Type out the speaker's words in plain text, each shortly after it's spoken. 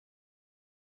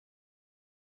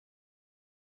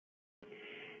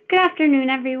Good afternoon,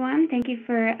 everyone. Thank you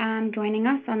for joining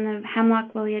us on the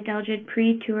Hemlock Woolly Adelgid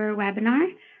pre-tour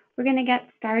webinar. We're going to get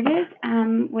started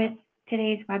with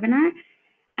today's webinar.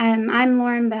 I'm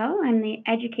Lauren Bell. I'm the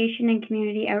Education and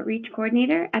Community Outreach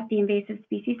Coordinator at the Invasive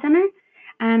Species Centre.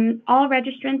 All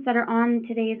registrants that are on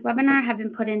today's webinar have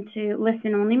been put into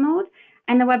listen-only mode,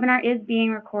 and the webinar is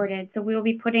being recorded. So we will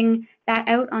be putting that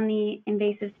out on the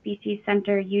Invasive Species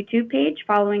Centre YouTube page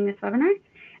following this webinar.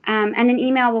 And an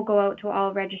email will go out to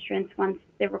all registrants once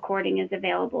the recording is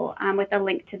available with a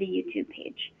link to the YouTube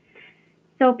page.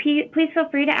 So please feel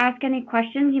free to ask any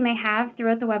questions you may have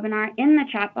throughout the webinar in the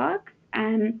chat box.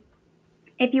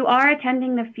 If you are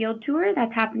attending the field tour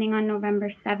that's happening on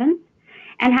November 7th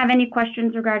and have any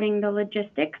questions regarding the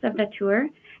logistics of the tour,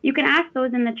 you can ask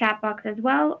those in the chat box as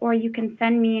well, or you can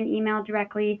send me an email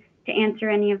directly to answer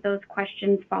any of those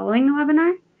questions following the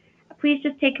webinar. Please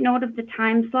just take note of the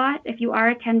time slot if you are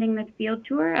attending the field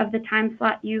tour of the time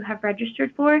slot you have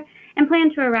registered for, and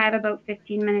plan to arrive about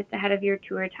 15 minutes ahead of your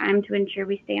tour time to ensure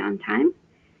we stay on time.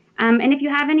 And if you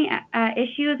have any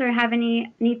issues or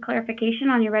need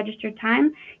clarification on your registered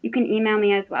time, you can email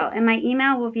me as well. And my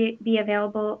email will be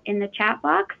available in the chat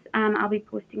box. I'll be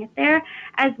posting it there.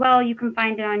 As well, you can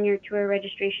find it on your tour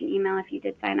registration email if you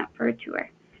did sign up for a tour.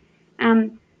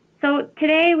 So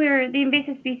today, the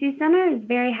Invasive Species Centre is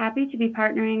very happy to be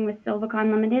partnering with Silvicon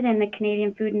Limited and the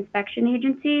Canadian Food Inspection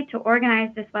Agency to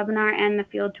organize this webinar and the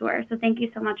field tour. So thank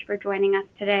you so much for joining us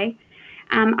today.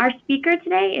 Our speaker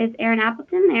today is Erin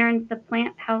Appleton. Erin's the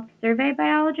Plant Health Survey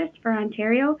Biologist for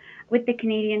Ontario with the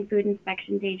Canadian Food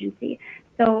Inspections Agency.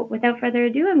 So without further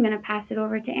ado, I'm going to pass it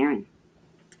over to Erin.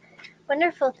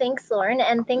 Wonderful. Thanks, Lauren,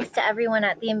 and thanks to everyone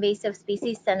at the Invasive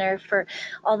Species Centre for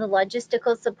all the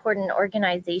logistical support and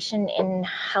organization in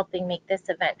helping make this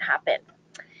event happen.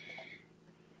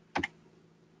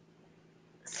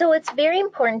 So it's very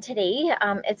important today.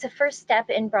 It's a first step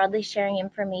in broadly sharing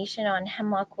information on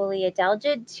Hemlock Woolly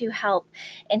Adelgid to help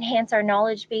enhance our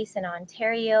knowledge base in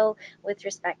Ontario with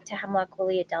respect to Hemlock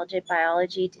Woolly Adelgid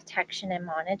biology detection and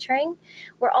monitoring.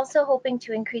 We're also hoping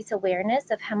to increase awareness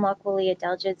of Hemlock Woolly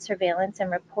Adelgid surveillance and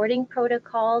reporting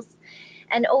protocols.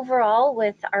 And overall,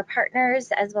 with our partners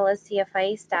as well as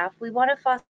CFIA staff, we want to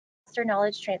foster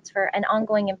knowledge transfer and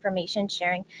ongoing information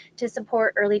sharing to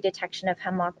support early detection of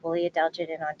Hemlock Woolly Adelgid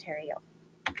in Ontario.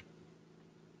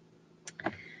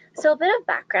 So a bit of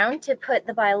background to put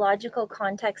the biological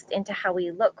context into how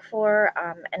we look for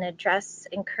and address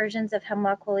incursions of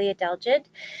Hemlock Woolly Adelgid.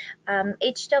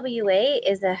 HWA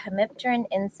is a hemipteran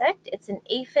insect. It's an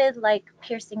aphid-like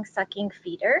piercing sucking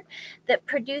feeder that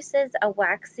produces a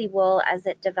waxy wool as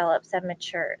it develops and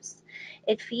matures.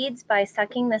 It feeds by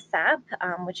sucking the sap,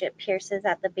 which it pierces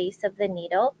at the base of the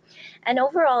needle, and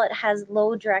overall it has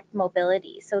low direct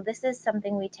mobility. So this is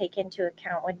something we take into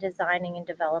account when designing and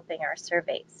developing our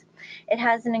surveys. It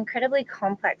has an incredibly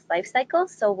complex life cycle,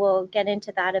 so we'll get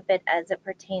into that a bit as it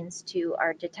pertains to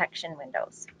our detection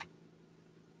windows.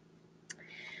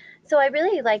 So I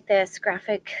really like this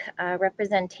graphic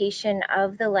representation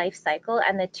of the life cycle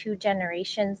and the two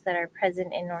generations that are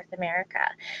present in North America.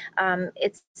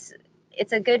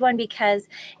 It's a good one because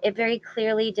it very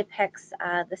clearly depicts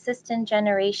the Cistin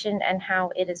generation and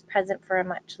how it is present for a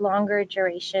much longer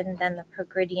duration than the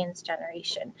Progrediens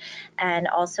generation, and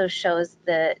also shows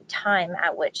the time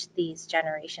at which these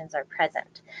generations are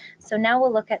present. So now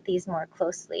we'll look at these more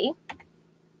closely.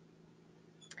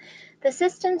 The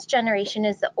Cistins generation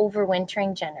is the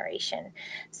overwintering generation.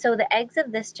 So the eggs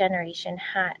of this generation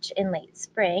hatch in late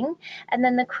spring, and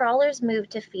then the crawlers move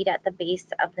to feed at the base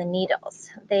of the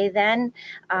needles. They then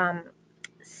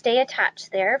stay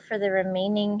attached there for the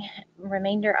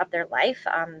remainder of their life.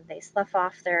 They slough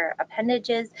off their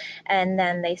appendages, and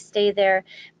then they stay there,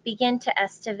 begin to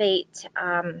estivate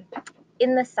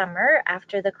in the summer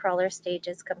after the crawler stage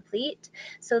is complete.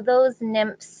 So those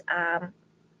nymphs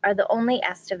are the only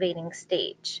estivating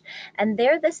stage, and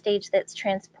they're the stage that's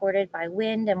transported by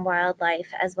wind and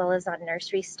wildlife as well as on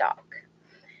nursery stock.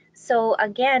 So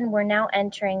again, we're now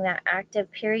entering that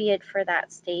active period for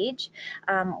that stage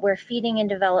where feeding and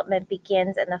development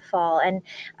begins in the fall. And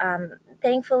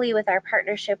thankfully, with our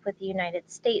partnership with the United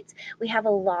States, we have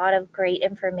a lot of great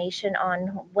information on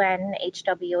when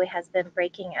HWA has been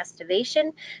breaking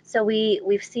estivation. So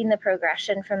we've seen the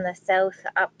progression from the south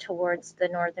up towards the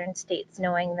northern states,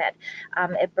 knowing that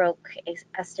it broke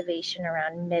estivation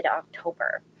around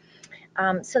mid-October.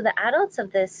 So the adults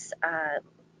of this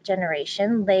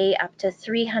generation lay up to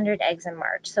 300 eggs in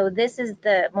March. So this is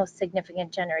the most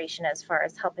significant generation as far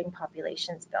as helping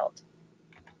populations build.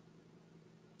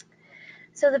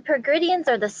 So the Pergridians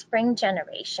are the spring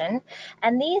generation,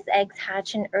 and these eggs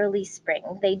hatch in early spring.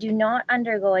 They do not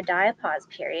undergo a diapause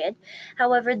period.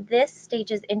 However, this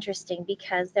stage is interesting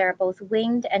because there are both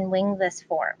winged and wingless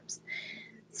forms.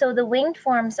 So the winged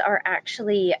forms are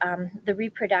actually the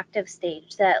reproductive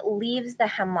stage that leaves the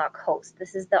hemlock host.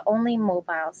 This is the only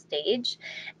mobile stage,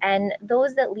 and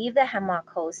those that leave the hemlock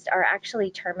host are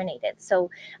actually terminated. So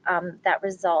that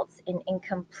results in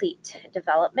incomplete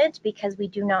development because we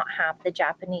do not have the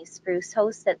Japanese spruce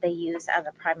host that they use as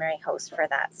a primary host for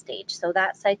that stage. So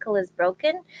that cycle is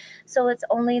broken. So it's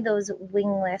only those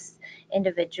wingless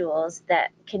individuals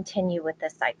that continue with the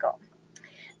cycle.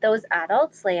 Those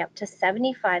adults lay up to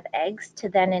 75 eggs to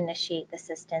then initiate the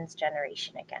sistens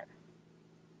generation again.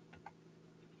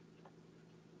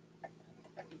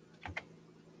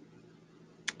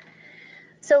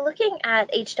 So looking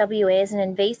at HWA as an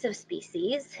invasive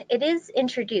species, it is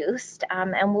introduced,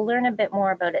 and we'll learn a bit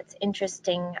more about its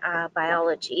interesting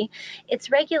biology.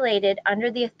 It's regulated under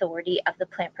the authority of the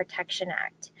Plant Protection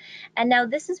Act. And now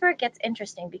this is where it gets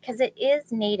interesting because it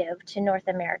is native to North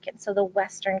America, so the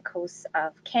western coasts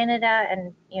of Canada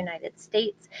and United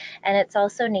States, and it's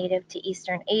also native to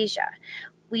Eastern Asia.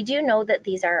 We do know that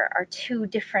these are two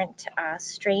different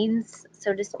strains,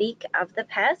 so to speak, of the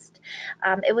pest.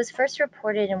 It was first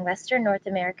reported in Western North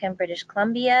America and British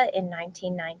Columbia in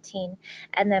 1919,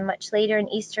 and then much later in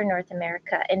Eastern North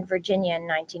America in Virginia in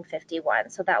 1951.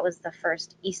 So that was the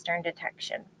first Eastern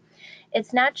detection.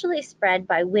 It's naturally spread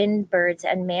by wind, birds,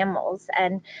 and mammals,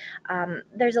 and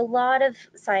there's a lot of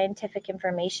scientific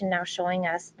information now showing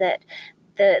us that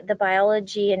the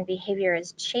biology and behavior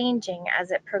is changing as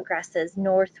it progresses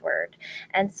northward.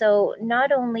 And so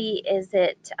not only is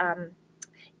it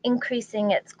increasing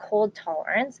its cold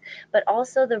tolerance, but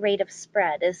also the rate of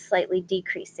spread is slightly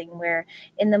decreasing, where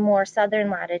in the more southern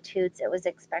latitudes it was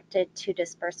expected to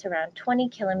disperse around 20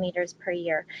 kilometers per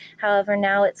year. However,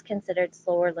 now it's considered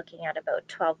slower, looking at about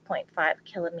 12.5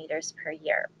 kilometers per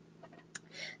year.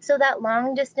 So that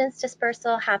long distance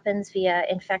dispersal happens via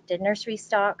infected nursery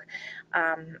stock,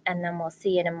 and then we'll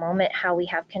see in a moment how we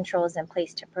have controls in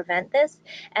place to prevent this.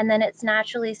 And then it's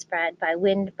naturally spread by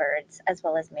wind birds as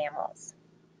well as mammals.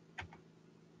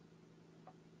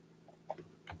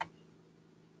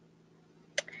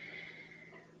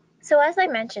 So as I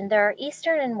mentioned, there are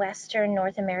Eastern and Western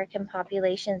North American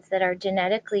populations that are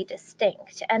genetically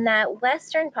distinct, and that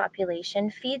Western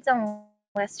population feeds on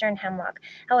Western hemlock.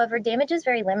 However, damage is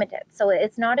very limited, so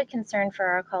it's not a concern for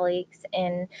our colleagues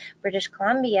in British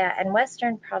Columbia and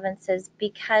Western provinces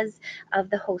because of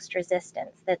the host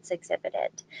resistance that's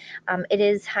exhibited. It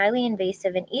is highly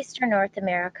invasive in Eastern North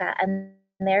America, and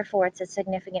therefore it's a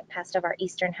significant pest of our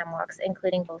Eastern hemlocks,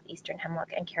 including both Eastern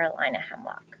hemlock and Carolina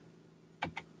hemlock.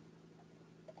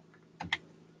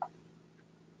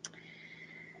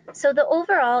 So the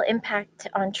overall impact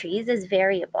on trees is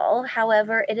variable.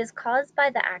 However, it is caused by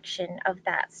the action of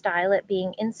that stylet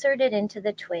being inserted into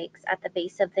the twigs at the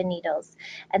base of the needles,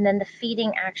 and then the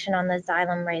feeding action on the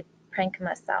xylem ray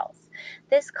parenchyma cells.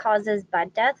 This causes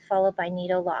bud death followed by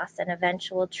needle loss and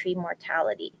eventual tree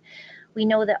mortality. We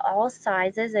know that all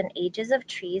sizes and ages of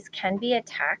trees can be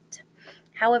attacked.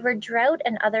 However, drought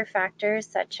and other factors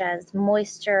such as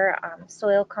moisture,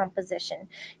 soil composition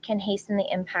can hasten the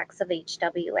impacts of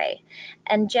HWA.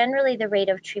 And generally, the rate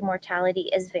of tree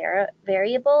mortality is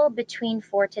variable between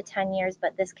 4 to 10 years,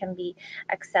 but this can be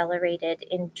accelerated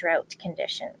in drought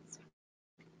conditions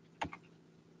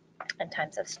and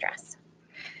times of stress.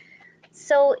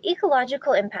 So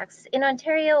ecological impacts. In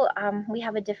Ontario, we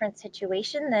have a different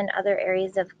situation than other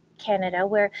areas of Canada,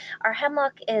 where our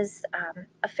hemlock is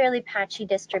a fairly patchy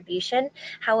distribution.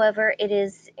 However, it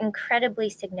is incredibly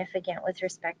significant with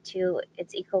respect to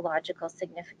its ecological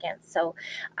significance. So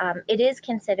it is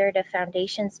considered a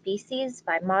foundation species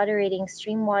by moderating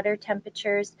stream water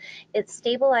temperatures. It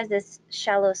stabilizes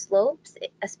shallow slopes,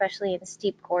 especially in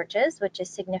steep gorges, which is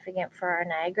significant for our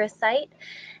Niagara site.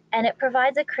 And it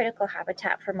provides a critical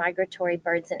habitat for migratory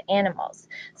birds and animals.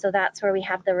 So that's where we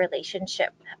have the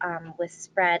relationship with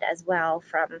spread as well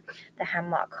from the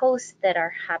hemlock hosts that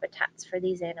are habitats for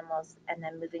these animals, and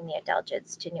then moving the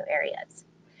adelgids to new areas.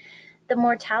 The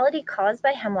mortality caused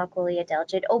by hemlock woolly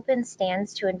adelgid opens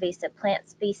stands to invasive plant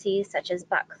species such as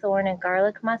buckthorn and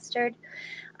garlic mustard.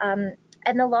 And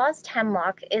the lost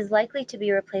hemlock is likely to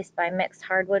be replaced by mixed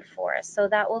hardwood forest, so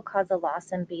that will cause a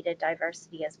loss in beta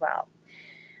diversity as well.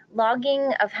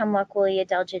 Logging of hemlock woolly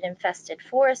adelgid infested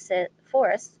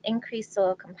forests increase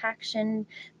soil compaction,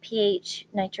 pH,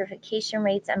 nitrification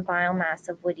rates, and biomass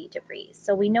of woody debris.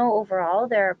 So we know overall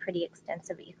there are pretty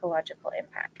extensive ecological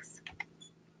impacts.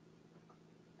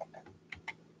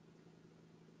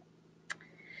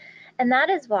 And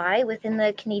that is why within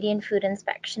the Canadian Food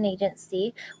Inspection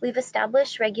Agency, we've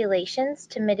established regulations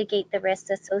to mitigate the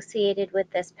risks associated with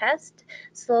this pest,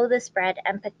 slow the spread,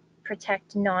 and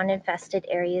protect non-infested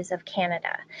areas of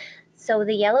Canada. So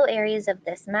the yellow areas of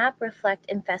this map reflect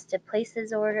infested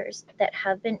places orders that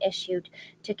have been issued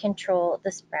to control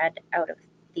the spread out of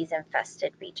these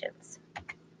infested regions.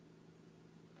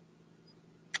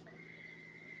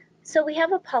 So we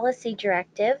have a policy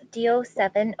directive, DO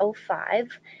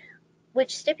 705,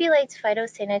 which stipulates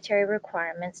phytosanitary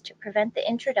requirements to prevent the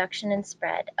introduction and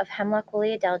spread of Hemlock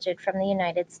woolly adelgid from the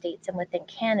United States and within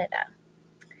Canada.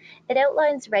 It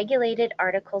outlines regulated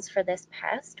articles for this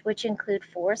pest, which include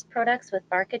forest products with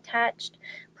bark attached,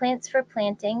 plants for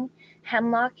planting,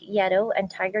 hemlock, yetto, and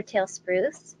tigertail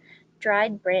spruce,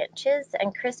 dried branches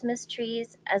and Christmas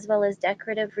trees, as well as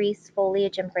decorative wreaths,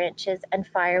 foliage and branches, and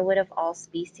firewood of all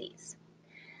species.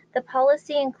 The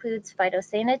policy includes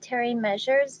phytosanitary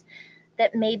measures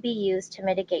that may be used to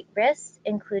mitigate risks,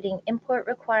 including import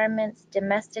requirements,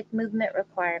 domestic movement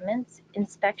requirements,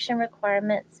 inspection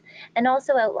requirements, and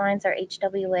also outlines our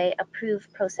HWA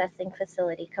approved processing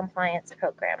facility compliance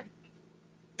program.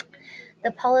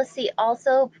 The policy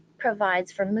also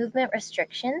provides for movement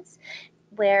restrictions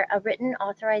where a written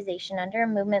authorization under a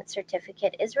movement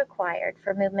certificate is required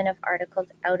for movement of articles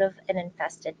out of an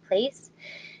infested place,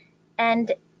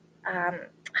 and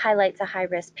highlights a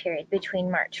high-risk period between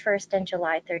March 1st and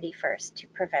July 31st to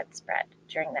prevent spread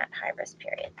during that high-risk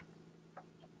period.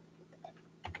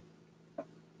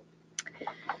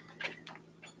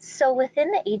 So within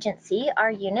the agency,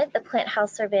 our unit, the Plant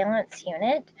Health Surveillance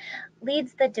Unit,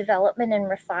 leads the development and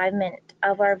refinement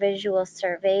of our visual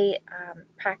survey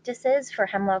practices for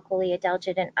Hemlock woolly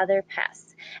adelgid and other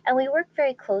pests. And we work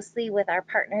very closely with our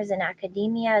partners in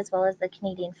academia as well as the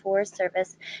Canadian Forest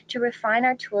Service to refine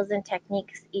our tools and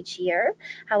techniques each year.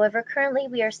 However, currently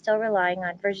we are still relying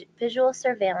on visual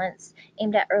surveillance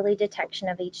aimed at early detection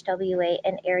of HWA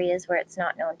in areas where it's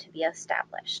not known to be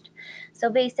established.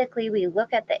 So basically we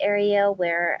look at the area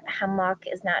where hemlock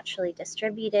is naturally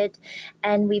distributed,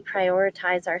 and we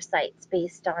prioritize our sites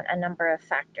based on a number of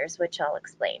factors, which I'll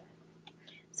explain.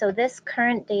 So this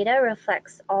current data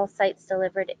reflects all sites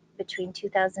delivered between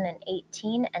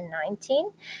 2018 and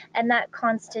 19, and that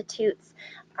constitutes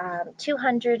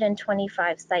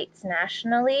 225 sites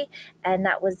nationally, and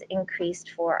that was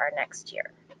increased for our next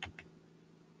year.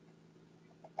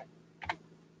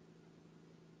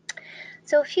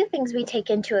 So a few things we take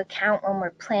into account when we're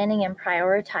planning and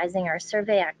prioritizing our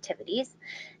survey activities.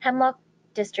 Hemlock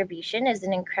distribution is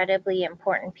an incredibly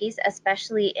important piece,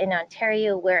 especially in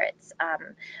Ontario where it's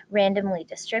randomly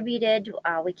distributed.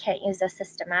 We can't use a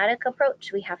systematic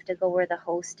approach. We have to go where the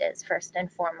host is first and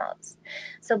foremost.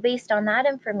 So based on that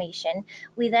information,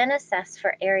 we then assess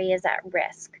for areas at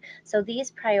risk. So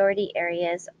these priority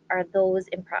areas are those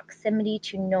in proximity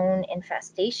to known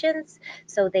infestations.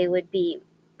 So they would be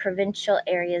provincial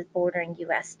areas bordering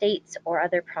US states or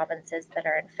other provinces that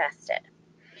are infested.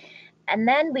 And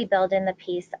then we build in the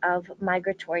piece of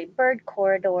migratory bird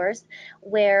corridors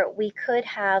where we could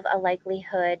have a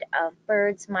likelihood of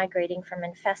birds migrating from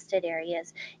infested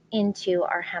areas into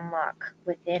our hemlock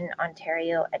within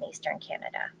Ontario and Eastern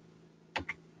Canada.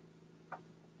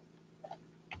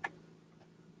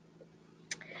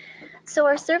 So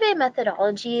our survey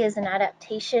methodology is an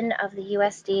adaptation of the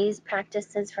USDA's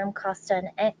practices from Costa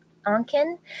and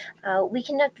Onken. We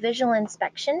conduct visual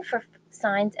inspection for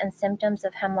signs and symptoms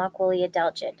of Hemlock woolly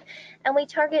adelgid, and we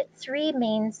target 3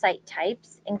 main site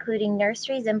types, including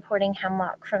nurseries importing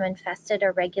hemlock from infested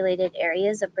or regulated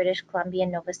areas of British Columbia,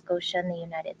 Nova Scotia, and the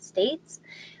United States.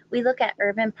 We look at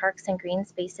urban parks and green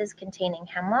spaces containing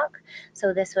hemlock,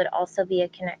 so this would also be a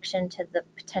connection to the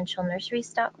potential nursery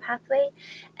stock pathway.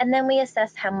 And then we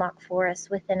assess hemlock forests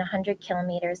within 100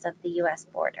 kilometers of the US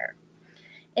border.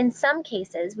 In some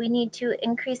cases, we need to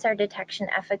increase our detection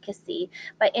efficacy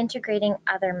by integrating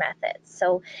other methods,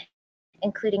 so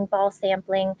including ball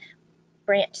sampling,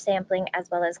 branch sampling, as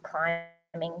well as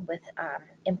climbing with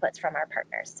inputs from our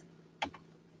partners.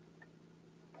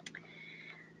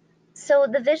 So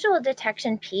the visual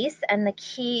detection piece and the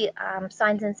key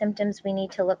signs and symptoms we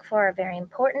need to look for are very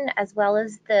important, as well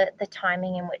as the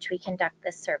timing in which we conduct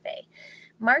this survey.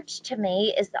 March to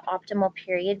May is the optimal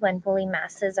period when woolly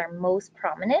masses are most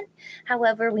prominent.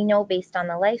 However, we know based on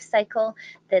the life cycle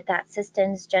that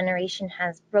cystins generation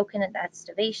has broken at that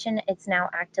station. It's now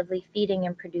actively feeding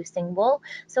and producing wool,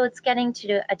 so it's getting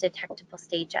to a detectable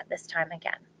stage at this time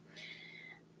again.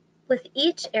 With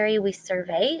each area we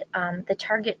survey, the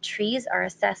target trees are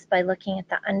assessed by looking at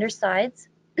the undersides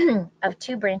of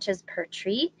 2 branches per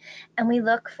tree, and we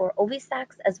look for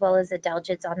ovisacs as well as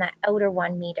adelgids on that outer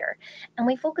 1 meter. And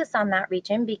we focus on that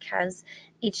region because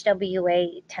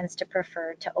HWA tends to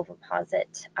prefer to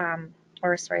oviposit,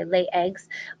 lay eggs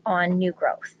on new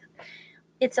growth.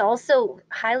 It's also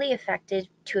highly effective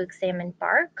to examine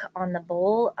bark on the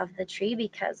bole of the tree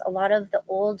because a lot of the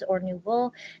old or new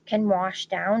wool can wash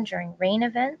down during rain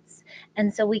events.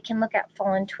 And so we can look at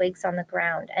fallen twigs on the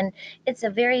ground. And it's a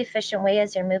very efficient way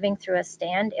as you're moving through a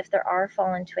stand. If there are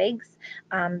fallen twigs,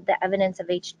 the evidence of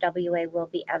HWA will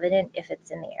be evident if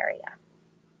it's in the area.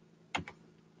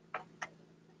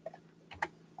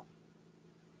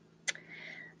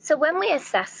 So when we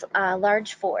assess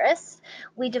large forests,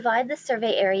 we divide the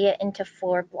survey area into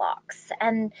 4 blocks,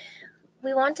 and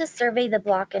we want to survey the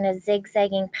block in a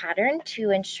zigzagging pattern to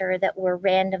ensure that we're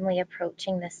randomly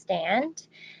approaching the stand.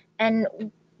 And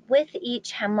with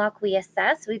each hemlock we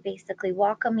assess, we basically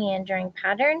walk a meandering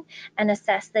pattern and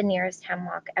assess the nearest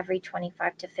hemlock every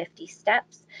 25 to 50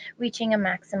 steps, reaching a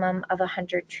maximum of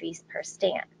 100 trees per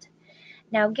stand.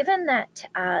 Now, given that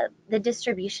the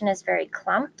distribution is very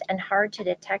clumped and hard to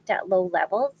detect at low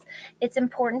levels, it's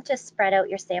important to spread out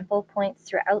your sample points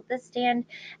throughout the stand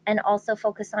and also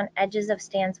focus on edges of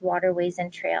stands, waterways,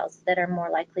 and trails that are more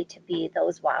likely to be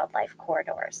those wildlife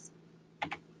corridors.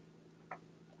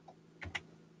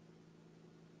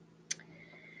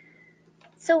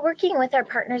 So working with our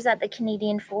partners at the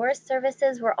Canadian Forest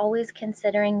Services, we're always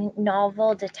considering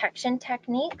novel detection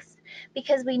techniques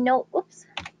because we know,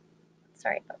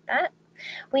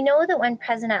 we know that when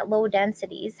present at low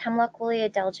densities, Hemlock woolly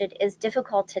adelgid is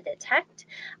difficult to detect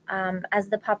as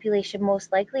the population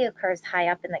most likely occurs high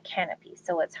up in the canopy.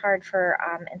 So it's hard for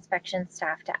inspection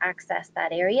staff to access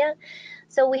that area.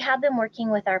 So we have been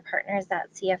working with our partners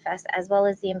at CFS as well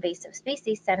as the Invasive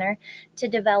Species Centre to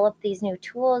develop these new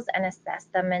tools and assess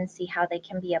them and see how they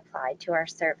can be applied to our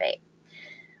survey.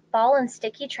 Ball and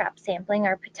sticky trap sampling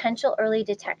are potential early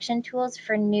detection tools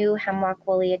for new Hemlock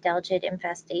woolly adelgid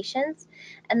infestations,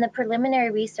 and the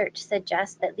preliminary research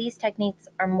suggests that these techniques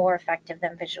are more effective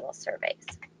than visual surveys.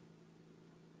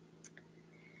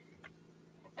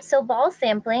 So ball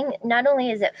sampling, not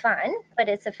only is it fun, but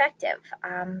it's effective.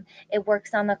 It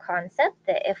works on the concept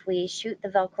that if we shoot the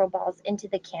Velcro balls into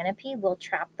the canopy, we'll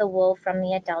trap the wool from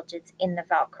the adelgids in the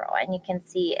Velcro, and you can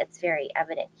see it's very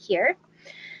evident here.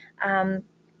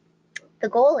 The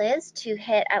goal is to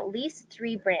hit at least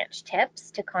 3 branch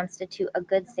tips to constitute a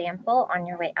good sample on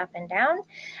your way up and down,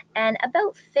 and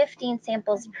about 15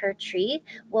 samples per tree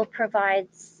will provide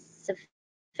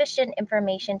sufficient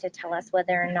information to tell us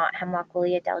whether or not Hemlock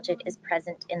woolly adelgid is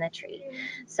present in the tree.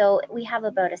 So we have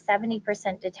about a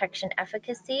 70% detection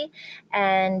efficacy,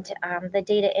 and the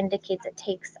data indicates it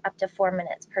takes up to 4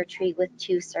 minutes per tree with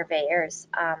 2 surveyors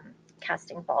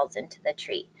casting balls into the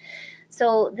tree.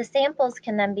 So the samples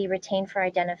can then be retained for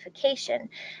identification.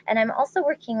 And I'm also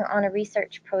working on a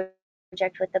research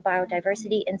project with the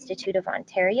Biodiversity Institute of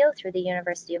Ontario through the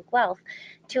University of Guelph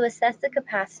to assess the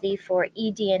capacity for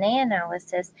eDNA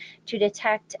analysis to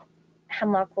detect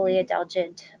Hemlock woolly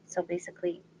adelgid, so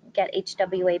basically get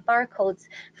HWA barcodes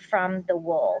from the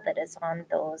wool that is on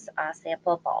those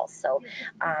sample balls. So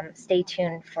stay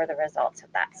tuned for the results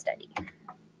of that study.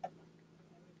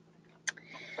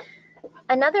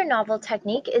 Another novel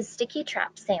technique is sticky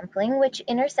trap sampling, which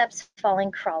intercepts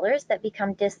falling crawlers that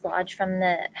become dislodged from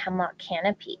the hemlock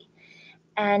canopy.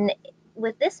 And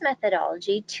with this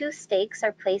methodology, 2 stakes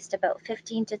are placed about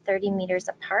 15 to 30 meters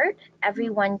apart, every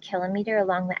 1 kilometer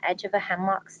along the edge of a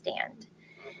hemlock stand.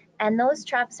 And those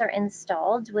traps are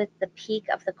installed with the peak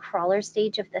of the crawler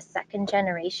stage of the 2nd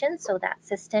generation, so that's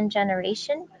cystin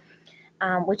generation,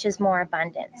 which is more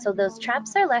abundant. So those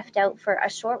traps are left out for a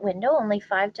short window, only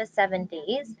 5 to 7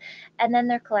 days, and then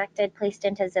they're collected, placed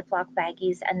into Ziploc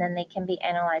baggies, and then they can be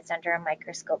analyzed under a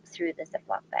microscope through the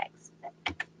Ziploc bags.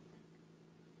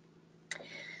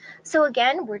 So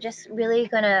again, we're just really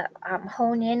going to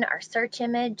hone in our search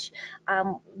image.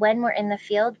 When we're in the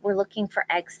field, we're looking for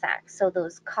egg sacs, so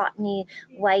those cottony,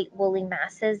 white, woolly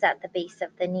masses at the base of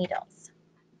the needles.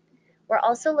 We're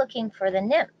also looking for the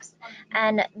nymphs,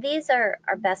 and these are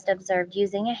best observed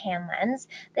using a hand lens.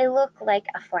 They look like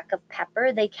a fleck of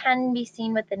pepper. They can be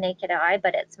seen with the naked eye,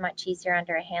 but it's much easier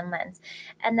under a hand lens.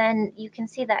 And then you can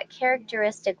see that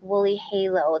characteristic woolly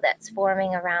halo that's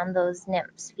forming around those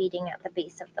nymphs feeding at the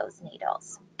base of those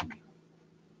needles.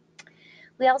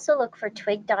 We also look for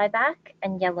twig dieback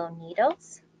and yellow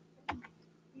needles.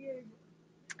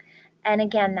 And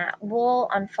again, that wool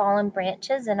on fallen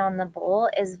branches and on the bole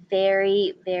is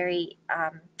very, very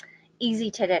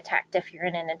easy to detect if you're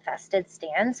in an infested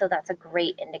stand, so that's a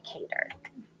great indicator.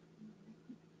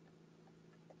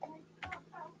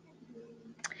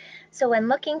 So when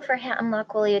looking for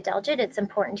Hemlock woolly adelgid, it's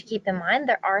important to keep in mind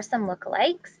there are some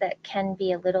lookalikes that can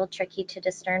be a little tricky to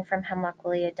discern from Hemlock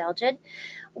woolly adelgid.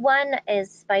 One is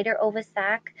spider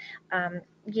ovisac.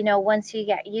 You know, once you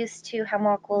get used to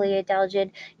Hemlock woolly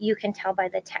adelgid, you can tell by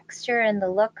the texture and the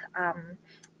look.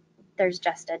 There's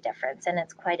just a difference, and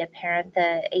it's quite apparent.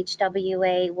 The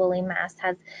HWA woolly mass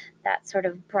has that sort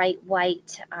of bright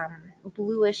white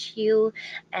bluish hue,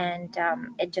 and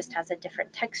it just has a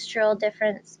different textural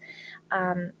difference.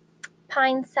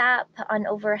 Pine sap on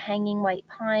overhanging white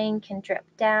pine can drip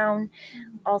down.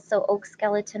 Also oak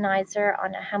skeletonizer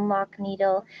on a hemlock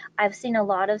needle. I've seen a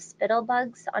lot of spittle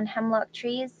bugs on hemlock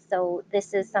trees, so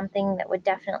this is something that would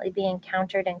definitely be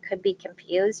encountered and could be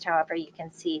confused. However, you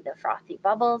can see the frothy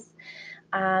bubbles.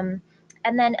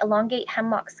 And then elongate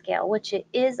hemlock scale, which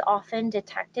is often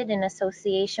detected in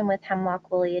association with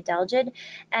Hemlock woolly adelgid.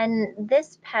 And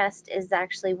this pest is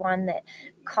actually one that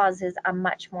causes a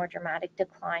much more dramatic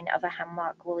decline of a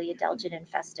Hemlock woolly adelgid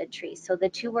infested tree. So the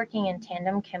two working in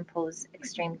tandem can pose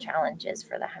extreme challenges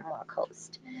for the hemlock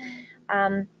host.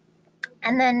 And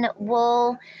then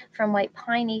wool from white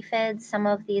pine aphids, some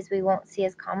of these we won't see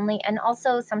as commonly, and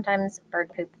also sometimes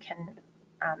bird poop can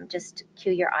just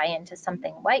cue your eye into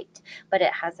something white, but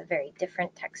it has a very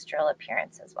different textural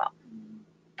appearance as well.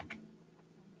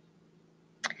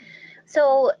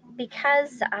 So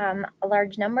because a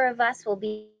large number of us will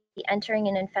be entering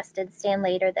an infested stand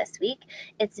later this week,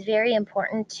 it's very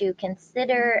important to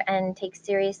consider and take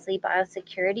seriously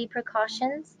biosecurity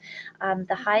precautions.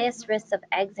 The highest risk of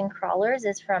eggs and crawlers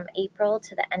is from April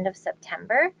to the end of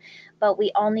September, but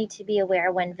we all need to be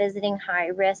aware when visiting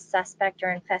high-risk, suspect, or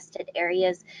infested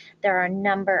areas, there are a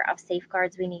number of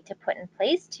safeguards we need to put in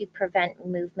place to prevent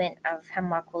movement of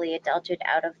Hemlock woolly adelgid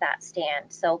out of that stand.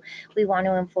 So we want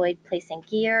to avoid placing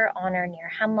gear on or near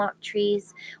hemlock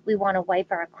trees. We want to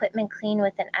wipe our equipment clean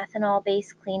with an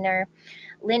ethanol-based cleaner.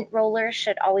 Lint rollers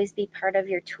should always be part of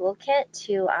your toolkit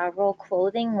to roll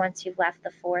clothing once you've left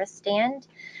the forest stand.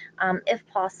 If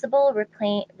possible,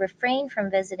 refrain from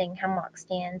visiting hemlock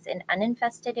stands in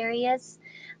uninfested areas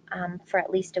for at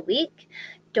least a week.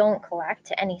 Don't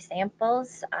collect any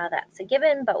samples, that's a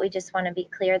given, but we just want to be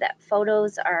clear that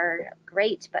photos are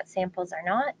great, but samples are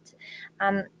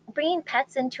not. Bringing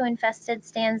pets into infested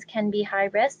stands can be high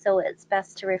risk, so it's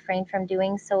best to refrain from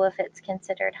doing so if it's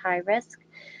considered high risk.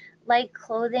 Light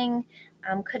clothing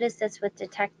could assist with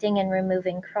detecting and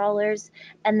removing crawlers,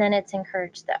 and then it's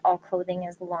encouraged that all clothing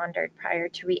is laundered prior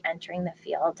to re-entering the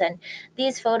field. And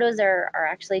these photos are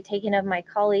actually taken of my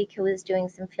colleague who is doing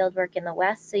some field work in the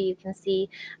west, so you can see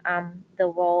the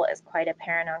wool is quite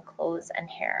apparent on clothes and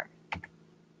hair.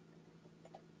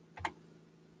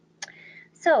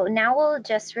 So now we'll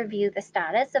just review the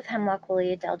status of Hemlock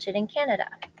woolly adelgid in Canada.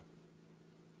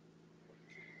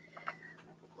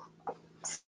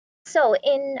 So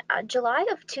in July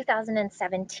of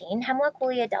 2017, Hemlock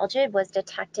woolly adelgid was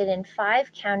detected in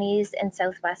 5 counties in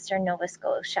southwestern Nova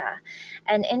Scotia.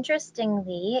 And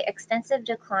interestingly, extensive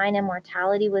decline in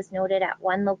mortality was noted at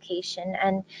one location,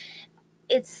 and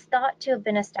it's thought to have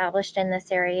been established in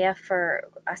this area for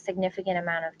a significant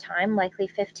amount of time, likely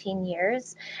 15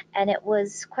 years, and it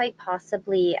was quite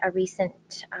possibly a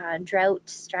recent drought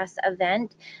stress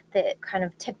event that kind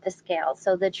of tipped the scale.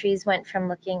 So the trees went from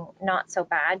looking not so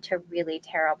bad to really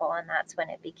terrible, and that's when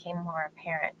it became more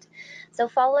apparent. So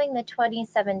following the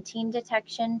 2017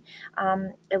 detection,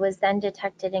 it was then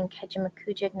detected in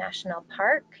Kejimkujik National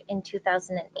Park in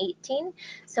 2018.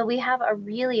 So we have a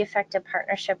really effective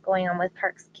partnership going on with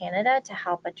Parks Canada to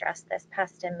help address this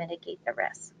pest and mitigate the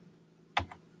risk.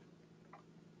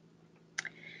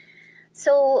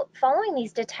 So following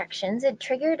these detections, it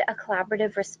triggered a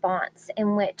collaborative response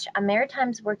in which a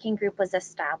Maritimes working group was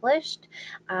established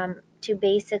to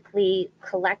basically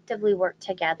collectively work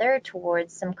together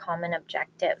towards some common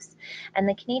objectives. And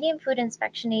the Canadian Food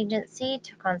Inspection Agency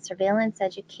took on surveillance,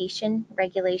 education,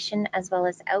 regulation, as well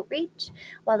as outreach,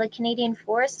 while the Canadian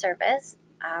Forest Service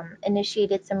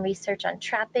initiated some research on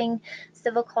trapping,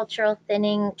 silvicultural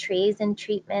thinning, trays and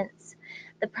treatments.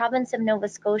 The province of Nova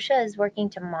Scotia is working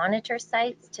to monitor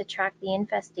sites to track the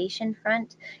infestation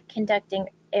front, conducting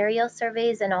aerial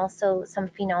surveys and also some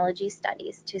phenology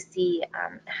studies to see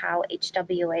how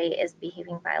HWA is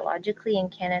behaving biologically in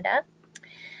Canada.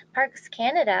 Parks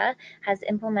Canada has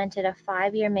implemented a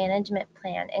 5-year management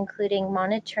plan, including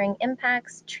monitoring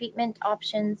impacts, treatment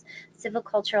options,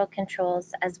 silvicultural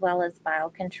controls, as well as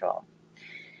biocontrol.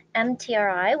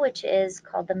 MTRI, which is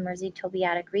called the Mersey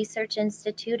Tobiatic Research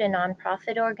Institute, a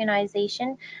nonprofit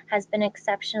organization, has been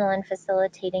exceptional in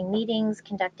facilitating meetings,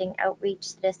 conducting outreach,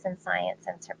 citizen science,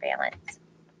 and surveillance.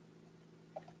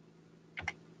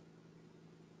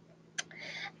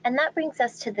 And that brings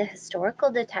us to the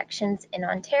historical detections in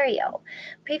Ontario.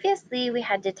 Previously, we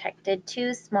had detected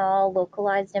 2 small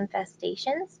localized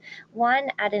infestations,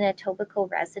 one at an Etobicoke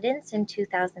residence in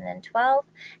 2012,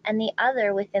 and the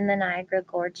other within the Niagara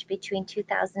Gorge between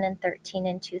 2013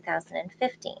 and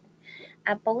 2015.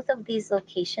 At both of these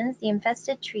locations, the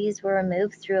infested trees were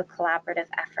removed through a collaborative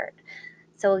effort.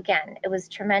 So again, it was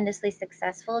tremendously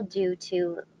successful due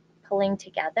to pulling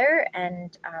together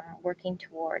and working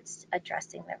towards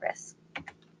addressing the risk.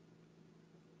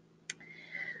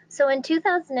 So in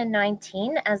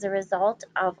 2019, as a result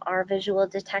of our visual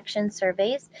detection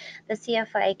surveys, the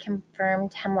CFIA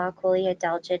confirmed Hemlock woolly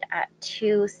adelgid at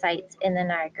 2 sites in the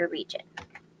Niagara region.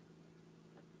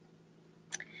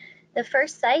 The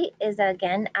first site is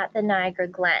again at the Niagara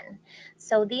Glen.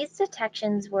 So these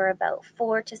detections were about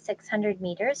 400 to 600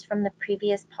 meters from the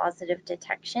previous positive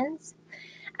detections.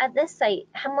 At this site,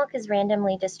 hemlock is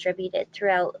randomly distributed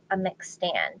throughout a mixed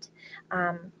stand.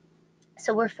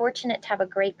 So we're fortunate to have a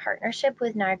great partnership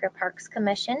with Niagara Parks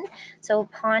Commission. So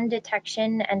upon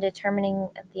detection and determining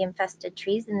the infested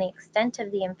trees and the extent of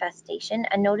the infestation,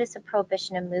 a notice of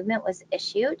prohibition of movement was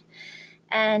issued,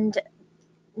 and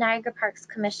Niagara Parks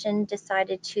Commission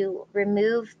decided to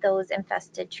remove those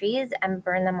infested trees and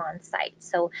burn them on site.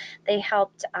 So they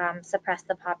helped suppress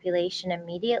the population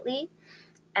immediately.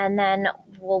 And then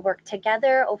we'll work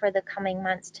together over the coming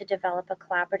months to develop a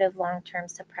collaborative long-term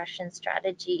suppression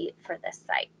strategy for this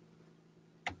site.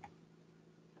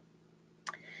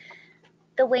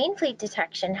 The Wainfleet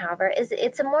detection, however,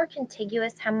 it's a more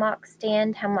contiguous hemlock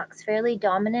stand. Hemlock's fairly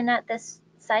dominant at this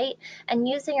site, and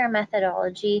using our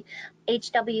methodology,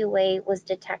 HWA was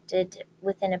detected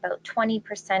within about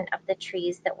 20% of the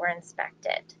trees that were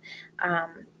inspected.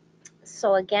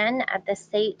 So again, at the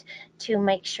site, to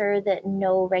make sure that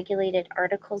no regulated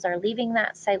articles are leaving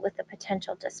that site with the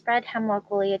potential to spread Hemlock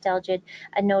woolly adelgid,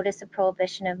 a notice of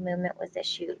prohibition of movement was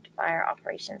issued by our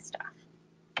operations staff.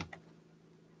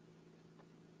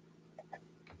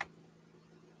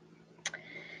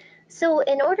 So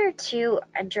in order to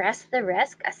address the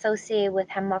risk associated with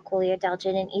Hemlock woolly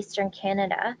adelgid in Eastern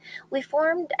Canada, we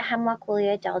formed a Hemlock woolly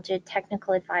adelgid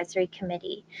Technical Advisory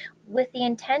Committee with the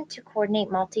intent to coordinate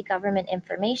multi-government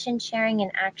information sharing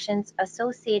and actions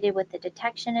associated with the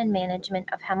detection and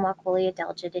management of Hemlock woolly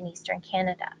adelgid in Eastern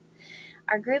Canada.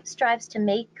 Our group strives to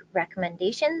make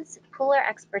recommendations, pool our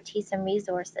expertise and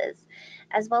resources,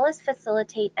 as well as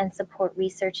facilitate and support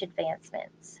research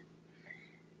advancements.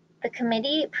 The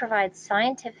committee provides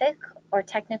scientific or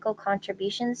technical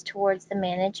contributions towards the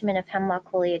management of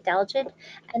Hemlock woolly adelgid,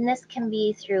 and this can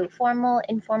be through formal,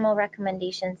 informal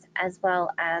recommendations as well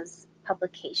as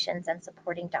publications and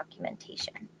supporting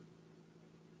documentation.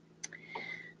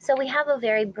 So we have a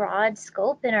very broad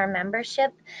scope in our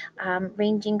membership,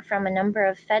 ranging from a number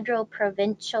of federal,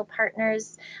 provincial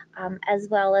partners, as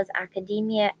well as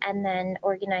academia, and then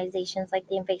organizations like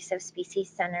the Invasive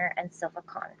Species Centre and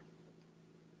Silvacon.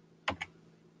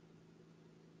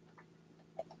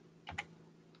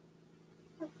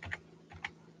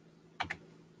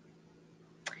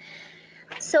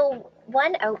 So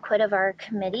one output of our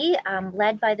committee,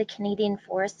 led by the Canadian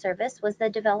Forest Service, was the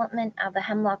development of a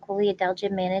Hemlock woolly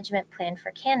adelgid management plan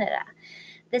for Canada.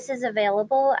 This is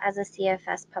available as a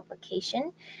CFS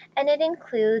publication, and it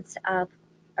includes a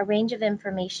range of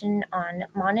information on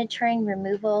monitoring,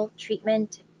 removal,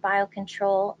 treatment,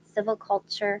 biocontrol,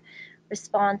 silviculture,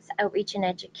 response, outreach, and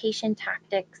education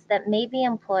tactics that may be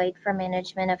employed for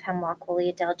management of Hemlock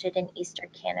woolly adelgid in Eastern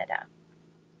Canada.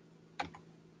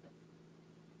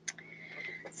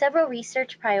 Several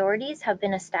research priorities have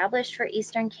been established for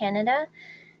Eastern Canada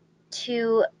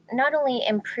to not only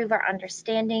improve our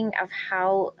understanding of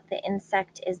how the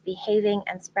insect is behaving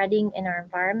and spreading in our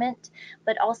environment,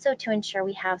 but also to ensure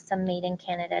we have some made in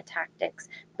Canada tactics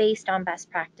based on best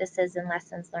practices and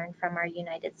lessons learned from our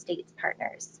United States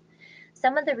partners.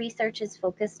 Some of the research is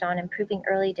focused on improving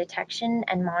early detection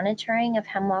and monitoring of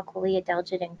Hemlock woolly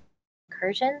adelgid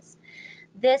incursions.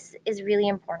 This is really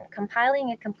important.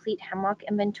 Compiling a complete hemlock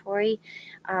inventory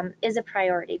is a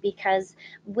priority because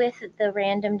with the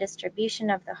random distribution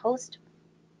of the host,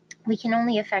 we can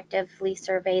only effectively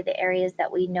survey the areas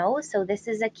that we know, so this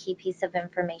is a key piece of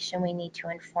information we need to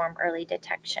inform early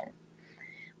detection.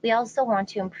 We also want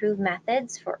to improve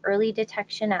methods for early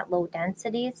detection at low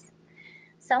densities.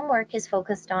 Some work is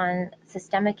focused on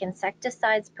systemic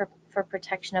insecticides for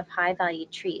protection of high-value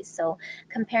trees. So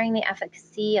comparing the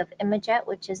efficacy of Imajet,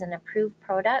 which is an approved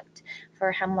product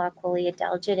for Hemlock woolly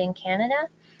adelgid in Canada,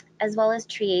 as well as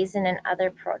triazine and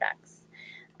other products.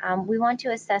 We want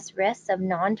to assess risks of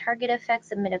non-target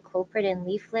effects of imidacloprid in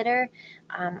leaf litter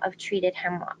of treated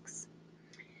hemlocks.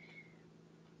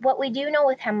 What we do know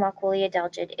with Hemlock woolly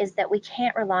adelgid is that we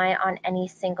can't rely on any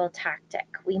single tactic.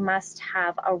 We must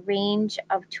have a range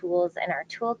of tools in our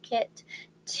toolkit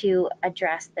to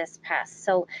address this pest.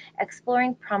 So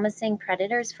exploring promising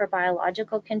predators for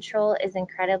biological control is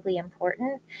incredibly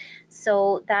important.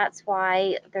 So that's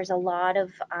why there's a lot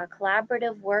of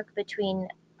collaborative work between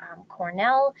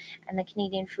Cornell and the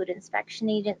Canadian Food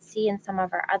Inspection Agency and some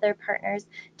of our other partners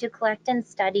to collect and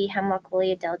study Hemlock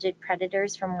woolly adelgid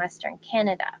predators from Western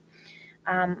Canada.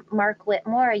 Mark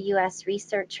Whitmore, a US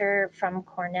researcher from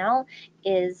Cornell,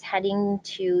 is heading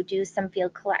to do some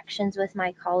field collections with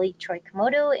my colleague Troy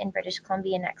Komodo in British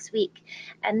Columbia next week.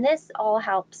 And this all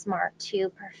helps Mark to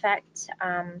perfect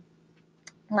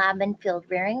lab and field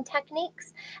rearing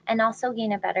techniques and also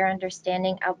gain a better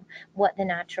understanding of what the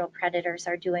natural predators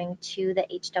are doing to the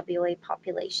HWA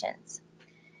populations.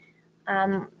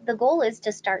 The goal is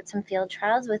to start some field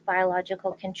trials with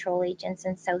biological control agents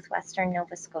in southwestern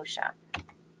Nova Scotia.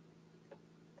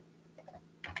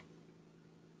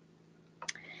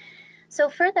 So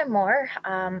furthermore,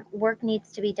 work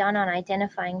needs to be done on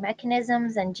identifying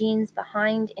mechanisms and genes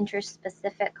behind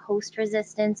interspecific host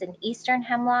resistance in eastern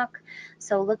hemlock.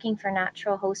 So looking for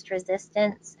natural host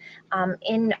resistance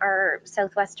in our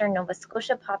southwestern Nova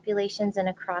Scotia populations and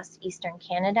across eastern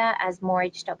Canada as more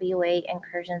HWA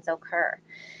incursions occur.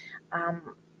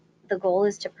 The goal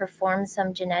is to perform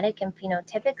some genetic and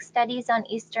phenotypic studies on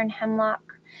eastern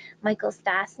hemlock. Michael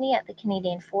Stastny at the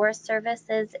Canadian Forest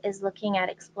Services is looking at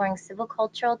exploring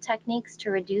silvicultural techniques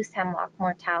to reduce hemlock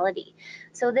mortality.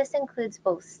 So this includes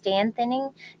both stand thinning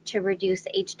to reduce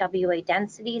HWA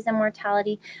densities and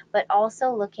mortality, but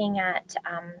also looking at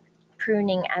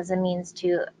pruning as a means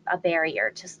to a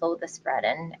barrier to slow the spread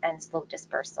and slow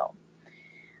dispersal.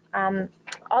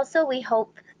 Also, we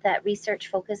hope that research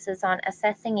focuses on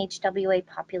assessing HWA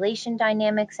population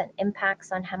dynamics and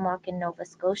impacts on hemlock in Nova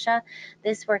Scotia.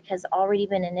 This work has already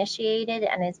been initiated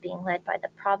and is being led by the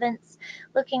province,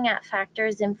 looking at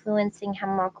factors influencing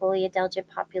hemlock woolly adelgid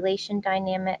population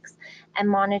dynamics and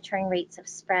monitoring rates of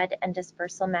spread and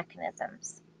dispersal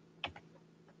mechanisms.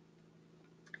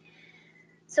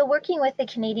 So working with the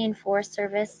Canadian Forest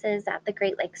Services at the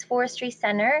Great Lakes Forestry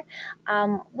Centre,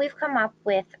 we've come up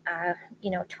with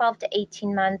 12 to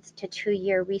 18 months to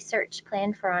 2-year research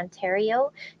plan for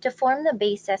Ontario to form the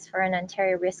basis for an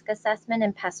Ontario risk assessment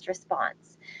and pest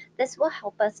response. This will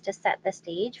help us to set the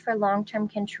stage for long-term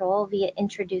control via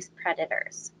introduced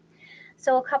predators.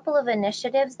 So a couple of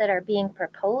initiatives that are being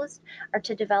proposed are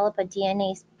to develop a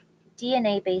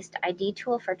DNA-based ID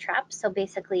tool for traps, so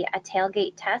basically a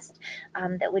tailgate test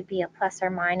that would be a plus or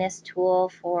minus tool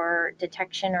for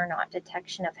detection or not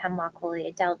detection of hemlock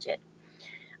woolly adelgid.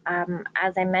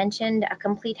 As I mentioned, a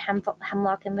complete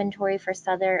hemlock inventory for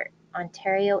southern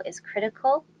Ontario is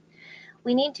critical.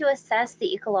 We need to assess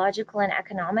the ecological and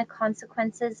economic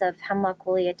consequences of hemlock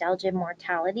woolly adelgid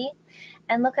mortality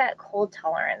and look at cold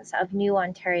tolerance of new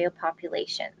Ontario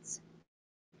populations.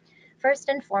 First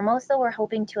and foremost, though, we're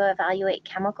hoping to evaluate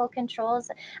chemical controls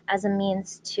as a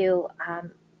means to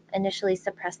initially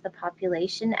suppress the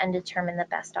population and determine the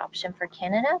best option for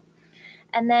Canada,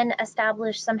 and then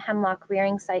establish some hemlock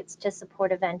rearing sites to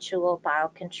support eventual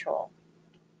biocontrol.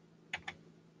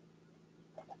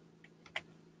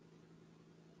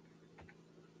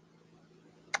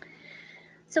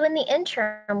 So in the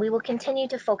interim, we will continue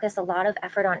to focus a lot of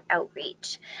effort on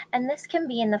outreach, and this can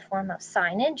be in the form of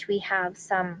signage. We have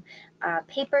some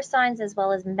paper signs as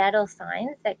well as metal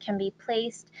signs that can be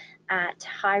placed at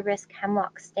high-risk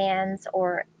hemlock stands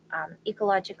or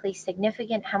ecologically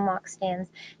significant hemlock stands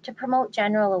to promote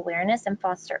general awareness and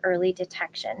foster early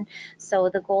detection. So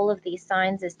the goal of these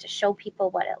signs is to show people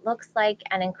what it looks like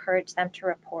and encourage them to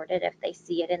report it if they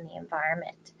see it in the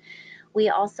environment. We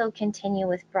also continue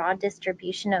with broad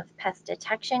distribution of pest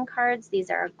detection cards. These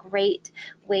are a great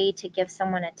way to give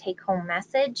someone a take-home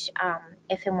message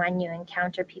if and when you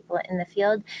encounter people in the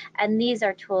field. And these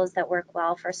are tools that work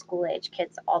well for school-age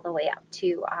kids all the way up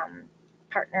to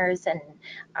partners and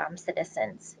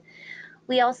citizens.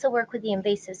 We also work with the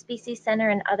Invasive Species Centre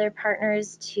and other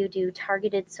partners to do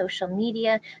targeted social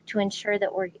media to ensure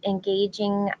that we're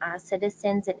engaging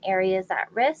citizens in areas at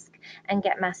risk and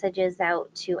get messages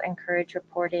out to encourage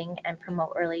reporting and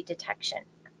promote early detection.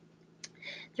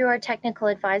 Through our Technical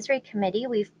Advisory Committee,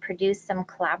 we've produced some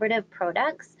collaborative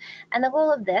products, and the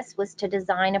goal of this was to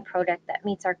design a product that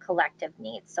meets our collective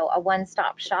needs, so a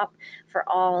one-stop shop for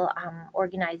all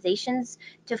organizations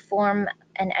to form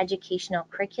an educational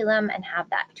curriculum and have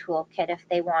that toolkit if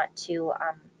they want to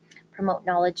promote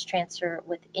knowledge transfer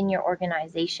within your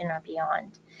organization or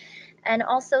beyond. And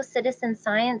also citizen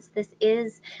science, this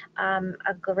is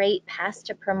a great pest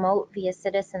to promote via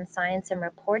citizen science and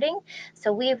reporting.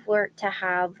 So we've worked to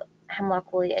have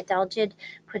Hemlock woolly adelgid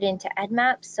put into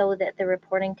EDMAP so that the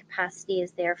reporting capacity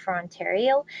is there for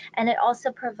Ontario, and it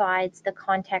also provides the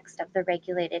context of the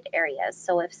regulated areas.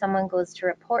 So if someone goes to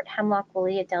report Hemlock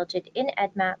woolly adelgid in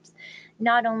EDMAPs,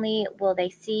 not only will they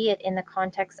see it in the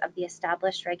context of the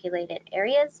established regulated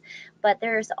areas, but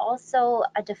there's also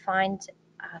a defined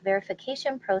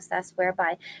verification process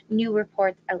whereby new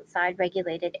reports outside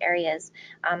regulated areas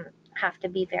have to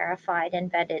be verified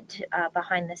and vetted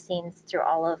behind the scenes through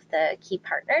all of the key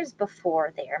partners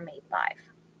before they are made live.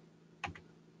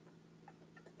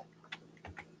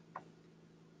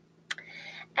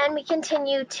 And we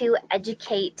continue to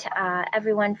educate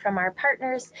everyone from our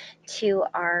partners to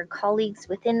our colleagues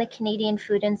within the Canadian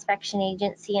Food Inspection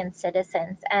Agency and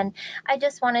citizens. And I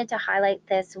just wanted to highlight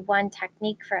this one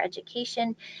technique for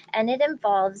education, and it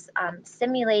involves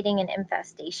simulating an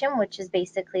infestation, which is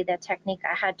basically the technique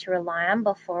I had to rely on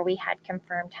before we had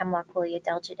confirmed Hemlock woolly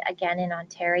adelgid again in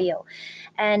Ontario.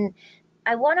 And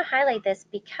I want to highlight this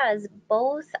because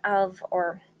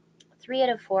three out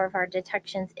of four of our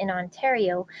detections in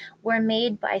Ontario were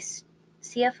made by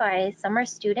CFI summer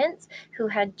students who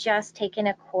had just taken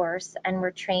a course and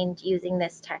were trained using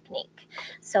this technique.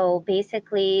 So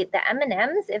basically the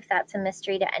M&Ms, if that's a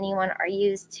mystery to anyone, are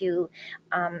used to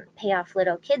pay off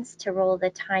little kids to roll the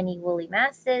tiny woolly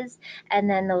masses, and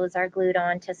then those are glued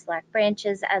on to select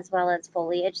branches as well as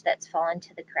foliage that's fallen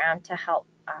to the ground to help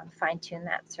fine-tune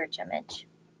that search image.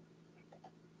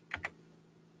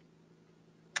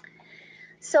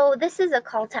 So this is a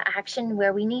call to action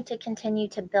where we need to continue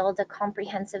to build a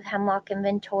comprehensive hemlock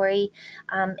inventory.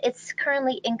 It's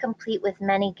currently incomplete with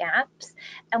many gaps,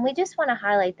 and we just want to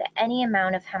highlight that any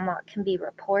amount of hemlock can be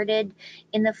reported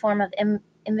in the form of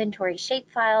inventory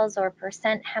shapefiles or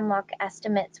percent hemlock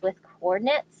estimates with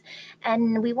coordinates,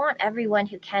 and we want everyone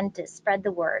who can to spread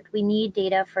the word. We need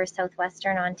data for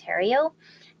Southwestern Ontario.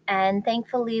 And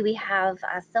thankfully, we have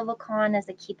Silvacon as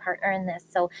a key partner in this.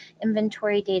 So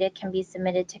inventory data can be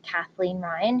submitted to Kathleen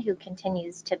Ryan, who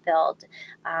continues to build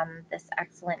this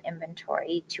excellent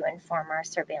inventory to inform our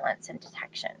surveillance and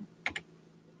detection.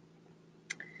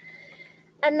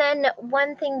 And then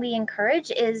one thing we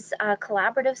encourage is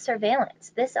collaborative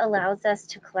surveillance. This allows us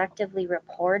to collectively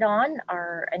report on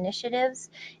our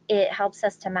initiatives. It helps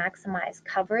us to maximize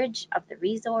coverage of the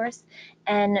resource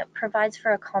and provides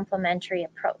for a complementary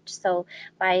approach. So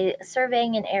by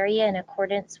surveying an area in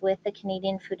accordance with the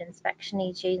Canadian Food Inspection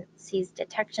Agency's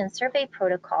detection survey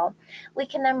protocol, we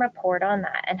can then report on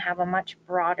that and have a much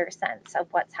broader sense of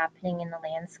what's happening in the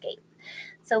landscape.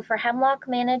 So for hemlock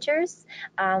managers,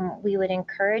 we would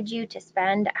encourage you to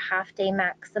spend a half-day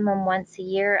maximum once a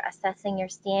year assessing your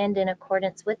stand in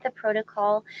accordance with the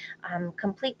protocol,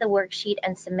 complete the worksheet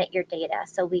and submit your data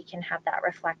so we can have that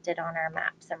reflected on our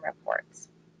maps and reports.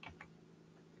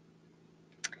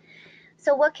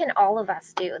 So what can all of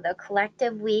us do? The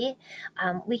collective we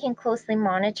can closely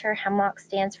monitor hemlock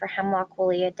stands for Hemlock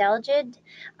woolly adelgid.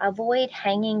 Avoid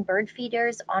hanging bird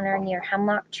feeders on or near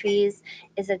hemlock trees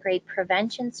is a great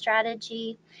prevention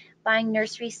strategy. Buying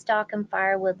nursery stock and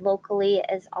firewood locally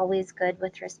is always good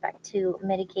with respect to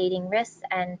mitigating risks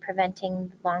and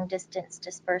preventing long distance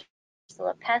dispersal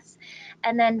of pests.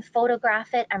 And then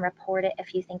photograph it and report it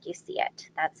if you think you see it.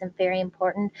 That's very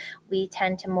important. We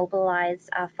tend to mobilize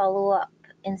follow-up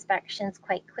inspections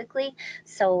quite quickly,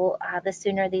 so the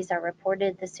sooner these are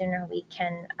reported, the sooner we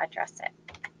can address it.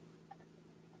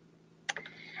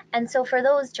 And so for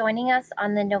those joining us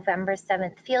on the November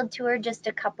 7th field tour, just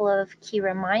a couple of key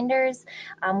reminders.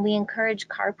 We encourage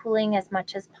carpooling as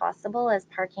much as possible as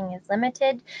parking is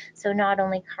limited. So not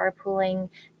only carpooling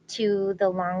to the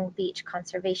Long Beach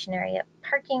Conservation Area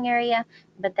parking area,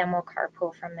 but then we'll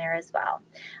carpool from there as well.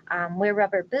 Wear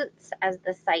rubber boots as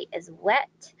the site is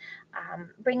wet.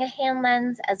 Bring a hand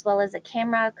lens as well as a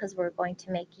camera because we're going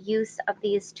to make use of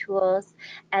these tools.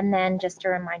 And then just a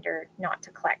reminder not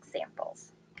to collect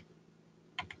samples.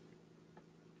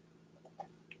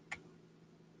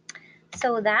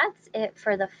 So that's it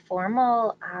for the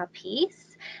formal piece.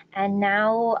 And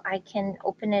now I can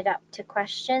open it up to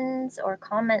questions or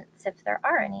comments if there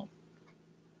are any.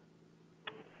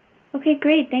 Okay,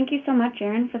 great. Thank you so much,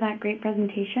 Erin, for that great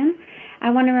presentation. I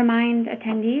want to remind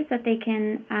attendees that they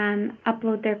can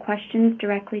upload their questions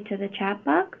directly to the chat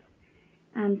box.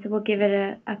 So we'll give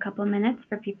it a couple minutes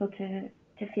for people to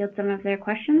field some of their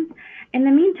questions. In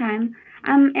the meantime,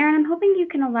 Erin, I'm hoping you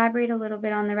can elaborate a little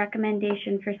bit on the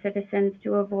recommendation for citizens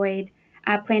to avoid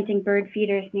planting bird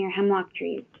feeders near hemlock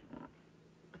trees.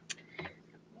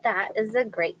 That is a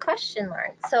great question,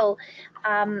 Lauren. So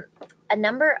a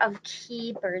number of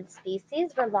key bird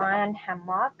species rely on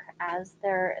hemlock as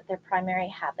their primary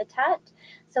habitat.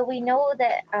 So we know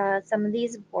that some of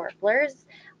these warblers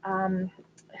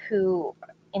who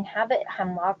inhabit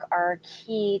hemlock are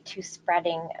key to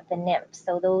spreading the nymphs.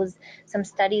 So some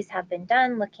studies have been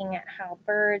done looking at how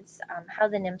birds, how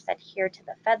the nymphs adhere to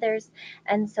the feathers.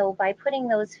 And so by putting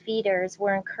those feeders,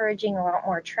 we're encouraging a lot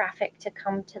more traffic to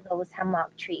come to those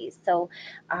hemlock trees. So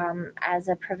as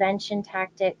a prevention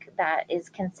tactic, that is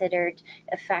considered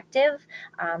effective.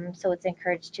 So it's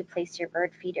encouraged to place your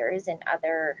bird feeders in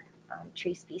other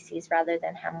tree species rather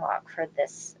than hemlock for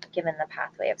this, given the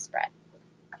pathway of spread.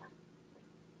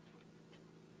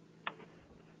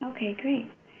 Okay, great.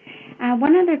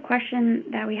 One other question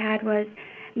that we had was,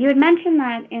 you had mentioned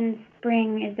that in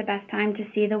spring is the best time to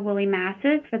see the woolly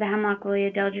masses for the hemlock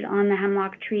woolly adelgid on the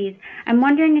hemlock trees. I'm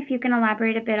wondering if you can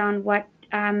elaborate a bit on what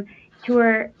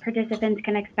tour participants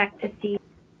can expect to see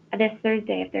this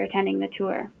Thursday if they're attending the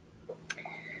tour.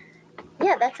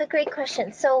 Yeah, that's a great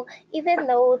question. So even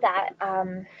though that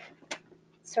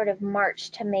sort of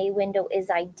March to May window is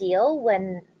ideal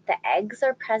when the eggs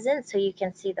are present, so you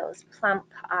can see those plump,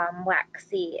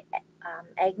 waxy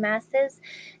egg masses.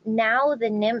 Now the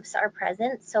nymphs are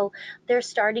present, so they're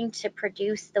starting to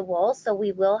produce the wool, so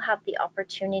we will have the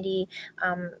opportunity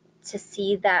to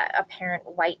see that apparent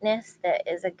whiteness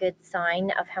that is a good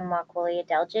sign of hemlock woolly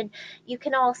adelgid. You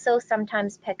can also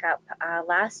sometimes pick up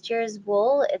last year's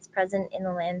wool. It's present in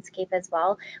the landscape as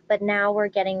well, but now we're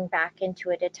getting back into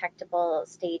a detectable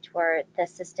stage where the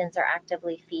assistants are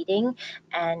actively feeding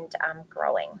and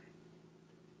growing.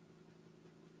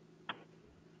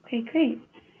 Okay, great.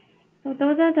 So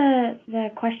those are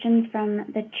the questions from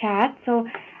the chat. So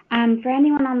for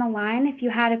anyone on the line, if you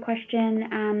had a question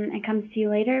and comes to you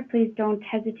later, please don't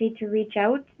hesitate to reach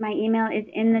out. My email is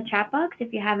in the chat box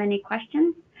if you have any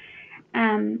questions.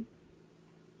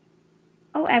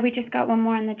 We just got one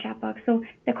more in the chat box. So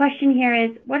the question here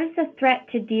is, what is the threat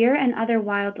to deer and other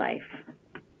wildlife?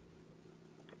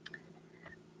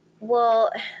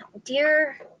 Well,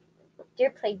 deer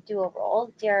play dual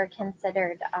roles. Deer are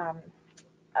considered a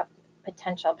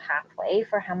potential pathway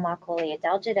for hemlock woolly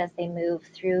adelgid as they move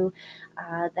through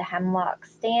the hemlock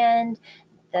stand.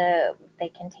 They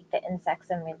can take the insects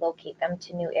and relocate them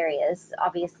to new areas.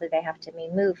 Obviously, they have to be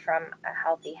moved from a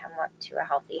healthy hemlock to a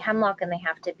healthy hemlock, and they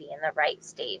have to be in the right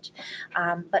stage.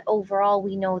 But overall,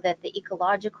 we know that the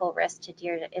ecological risk to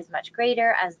deer is much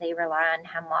greater as they rely on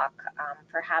hemlock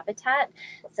for habitat.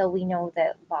 So we know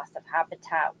that loss of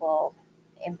habitat will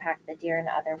impact the deer and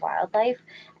other wildlife,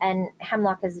 and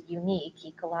hemlock is unique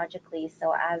ecologically,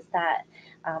 so as that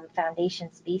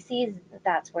foundation species,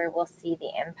 that's where we'll see the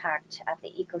impact at the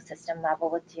ecosystem level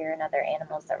with deer and other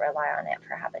animals that rely on it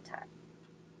for habitat.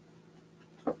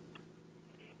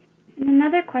 And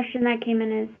another question that came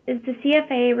in is the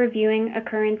CFA reviewing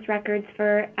occurrence records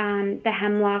for the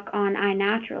hemlock on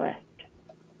iNaturalist?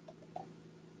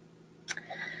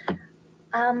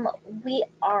 We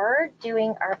are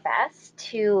doing our best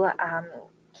to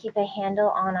keep a handle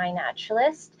on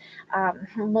iNaturalist.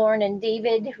 Lauren and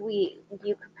David, you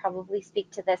could probably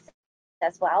speak to this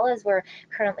as well, as we're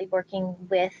currently working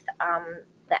with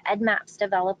the EdMaps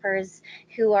developers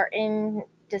who are in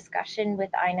discussion with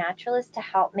iNaturalist to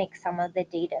help make some of the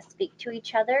data speak to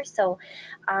each other. So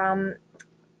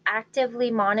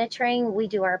actively monitoring, we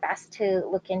do our best to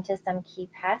look into some key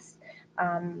pests.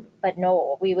 But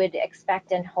no, we would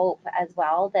expect and hope as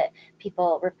well that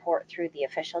people report through the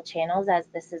official channels, as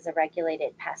this is a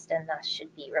regulated pest and thus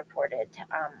should be reported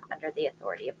under the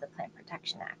authority of the Plant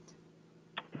Protection Act.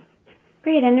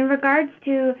 Great. And in regards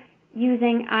to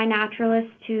using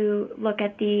iNaturalist to look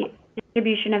at the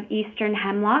distribution of eastern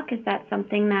hemlock, is that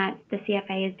something that the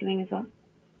CFA is doing as well?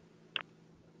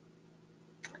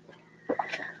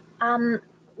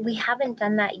 We haven't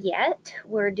done that yet.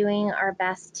 We're doing our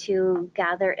best to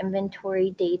gather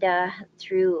inventory data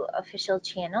through official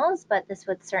channels, but this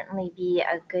would certainly be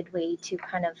a good way to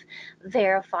kind of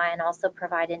verify and also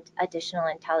provide additional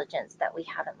intelligence that we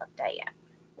haven't looked at yet.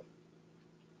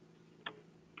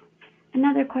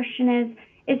 Another question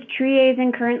is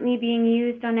triazine currently being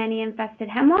used on any infested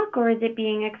hemlock, or is it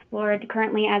being explored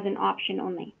currently as an option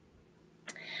only?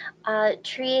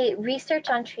 Research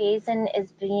on triazine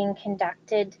is being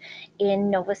conducted in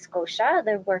Nova Scotia.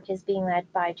 The work is being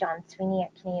led by John Sweeney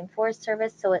at Canadian Forest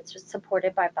Service, so it's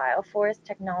supported by Bioforest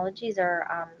Technologies, or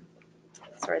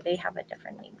sorry, they have a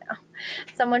different name now.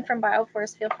 Someone from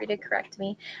Bioforest, feel free to correct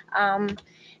me.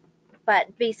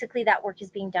 But basically that work is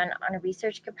being done on a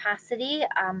research capacity.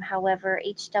 However,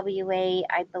 HWA,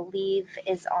 I believe,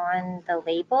 is on the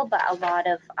label, but a lot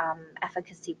of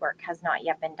efficacy work has not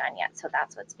yet been done yet. So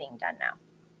that's what's being done now.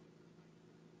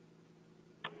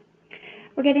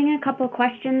 We're getting a couple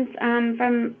questions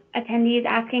from attendees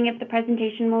asking if the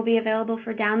presentation will be available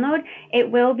for download.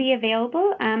 It will be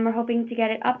available. We're hoping to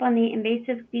get it up on the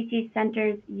Invasive Species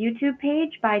Centre's YouTube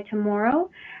page by tomorrow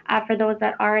for those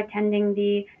that are attending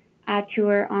the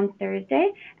tour on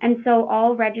Thursday. And so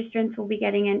all registrants will be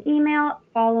getting an email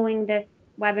following this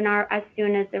webinar as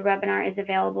soon as the webinar is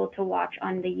available to watch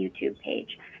on the YouTube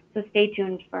page. So stay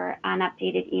tuned for an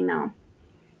updated email.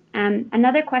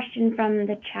 Another question from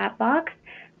the chat box.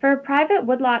 For a private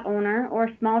woodlot owner or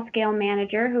small-scale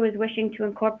manager who is wishing to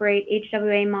incorporate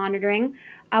HWA monitoring,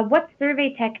 what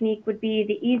survey technique would be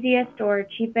the easiest or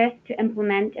cheapest to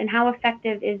implement, and how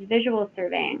effective is visual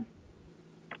surveying?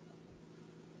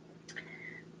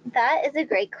 That is a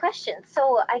great question.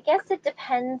 So I guess it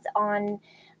depends on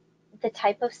the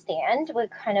type of stand would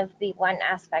kind of be one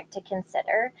aspect to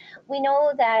consider. We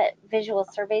know that visual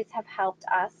surveys have helped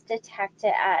us detect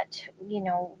it at,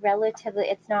 relatively,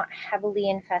 it's not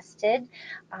heavily infested.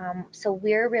 So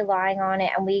we're relying on it,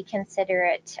 and we consider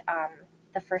it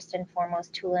the first and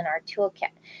foremost tool in our toolkit.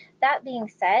 That being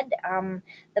said,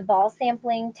 the ball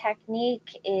sampling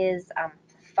technique is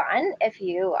fun if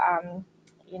you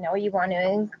you want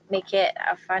to make it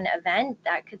a fun event.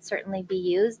 That could certainly be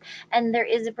used, and there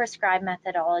is a prescribed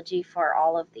methodology for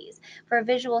all of these. For a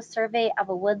visual survey of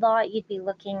a woodlot, you'd be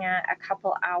looking at a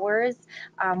couple hours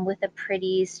with a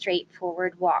pretty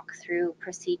straightforward walkthrough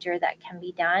procedure that can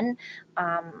be done.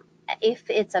 If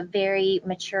it's a very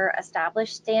mature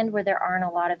established stand where there aren't a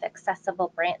lot of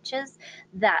accessible branches,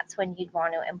 that's when you'd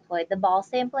want to employ the ball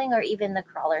sampling or even the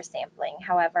crawler sampling.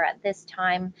 However, at this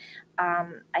time,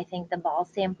 I think the ball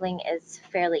sampling is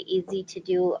fairly easy to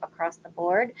do across the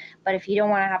board. But if you don't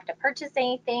want to have to purchase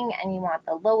anything and you want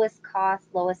the lowest cost,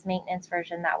 lowest maintenance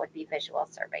version, that would be visual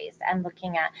surveys and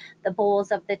looking at the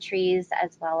boles of the trees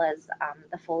as well as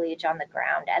the foliage on the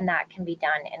ground. And that can be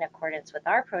done in accordance with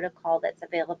our protocol that's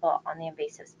available on the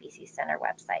Invasive Species Centre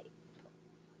website.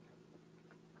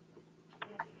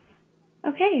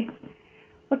 Okay.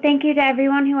 Well, thank you to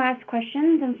everyone who asked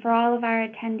questions, and for all of our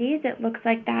attendees. It looks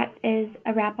like that is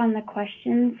a wrap on the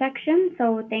question section,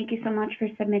 so thank you so much for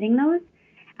submitting those.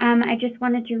 I just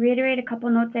wanted to reiterate a couple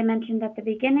notes I mentioned at the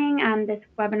beginning. This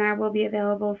webinar will be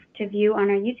available to view on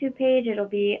our YouTube page.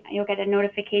 You'll get a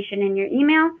notification in your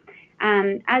email.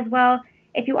 As well,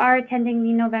 if you are attending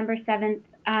the November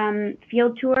 7th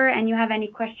field tour and you have any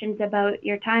questions about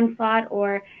your time slot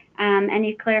or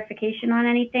any clarification on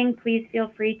anything, please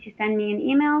feel free to send me an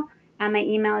email. My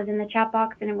email is in the chat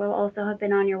box, and it will also have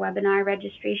been on your webinar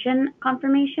registration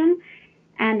confirmation,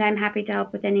 and I'm happy to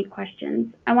help with any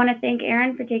questions. I want to thank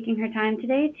Erin for taking her time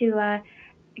today to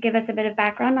give us a bit of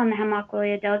background on the Hemlock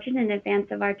woolly adelgid in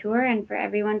advance of our tour, and for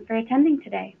everyone for attending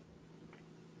today.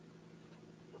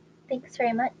 Thanks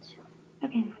very much.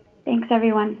 Okay, thanks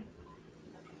everyone.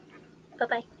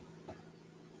 Bye-bye.